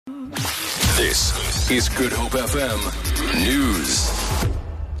This is Good Hope FM News.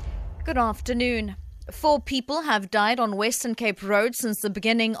 Good afternoon. 4 people have died on Western Cape Road since the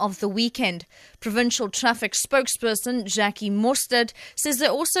beginning of the weekend. Provincial traffic spokesperson Jackie Mostert says they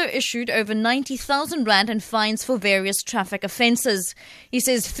also issued over 90,000 rand in fines for various traffic offences. He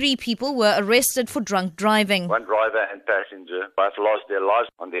says 3 people were arrested for drunk driving. One driver and passenger both lost their lives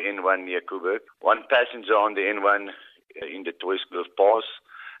on the N1 near Kuburg. One passenger on the N1 in the Toyskloof Pass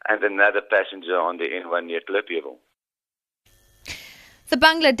and another passenger on the N1 near Klipjewel. The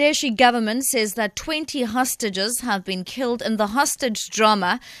Bangladeshi government says that 20 hostages have been killed in the hostage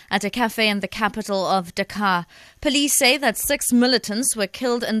drama at a cafe in the capital of Dhaka. Police say that 6 militants were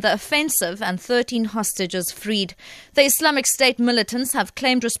killed in the offensive and 13 hostages freed. The Islamic State militants have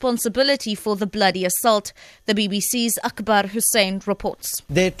claimed responsibility for the bloody assault. The BBC's Akbar Hussain reports.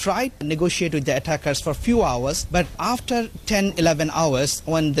 They tried to negotiate with the attackers for a few hours, but after 10-11 hours,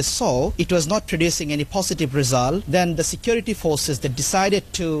 when they saw it was not producing any positive result, then the security forces decided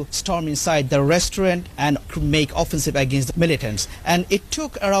to storm inside the restaurant and make offensive against the militants. And it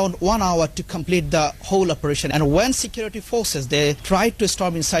took around 1 hour to complete the whole operation. And when security forces, they tried to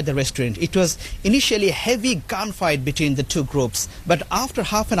storm inside the restaurant, it was initially a heavy gunfight between the two groups. But after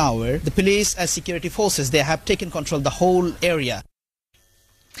half an hour, the police and security forces, they have taken control of the whole area.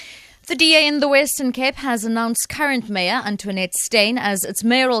 The DA in the Western Cape has announced current Mayor Antoinette Steyn as its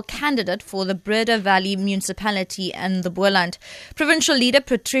mayoral candidate for the Breda Valley municipality and the Boland. Provincial leader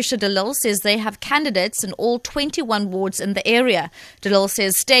Patricia de Lille says they have candidates in all 21 wards in the area. De Lille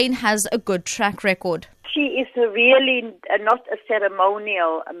says Steyn has a good track record. She is really not a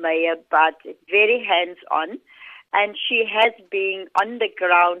ceremonial mayor, but very hands-on. And she has been on the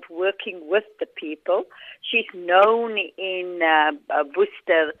ground working with the people. She's known in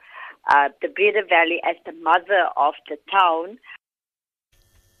Worcester, the Breda Valley, as the mother of the town.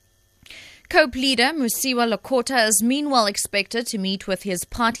 COPE leader Musiwa Lekota is meanwhile expected to meet with his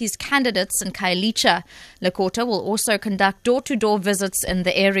party's candidates in Khayelitsha. Lekota will also conduct door-to-door visits in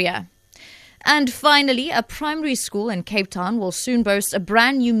the area. And finally, a primary school in Cape Town will soon boast a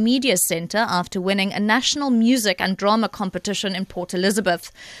brand new media centre after winning a national music and drama competition in Port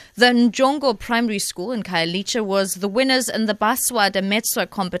Elizabeth. The Njongo Primary School in Khayelitsha was the winners in the Baswa de Metswa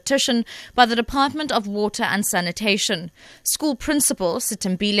competition by the Department of Water and Sanitation. School principal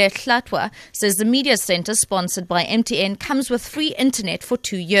Sitembile Hlatwa says the media centre sponsored by MTN comes with free internet for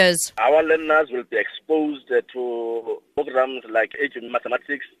 2 years. Our learners will be exposed to programs like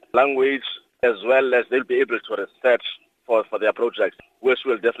mathematics, language, as well as they'll be able to research for their projects, which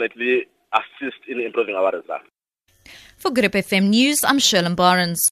will definitely assist in improving our results. For Good Hope FM News, I'm Sherlyn Barnes.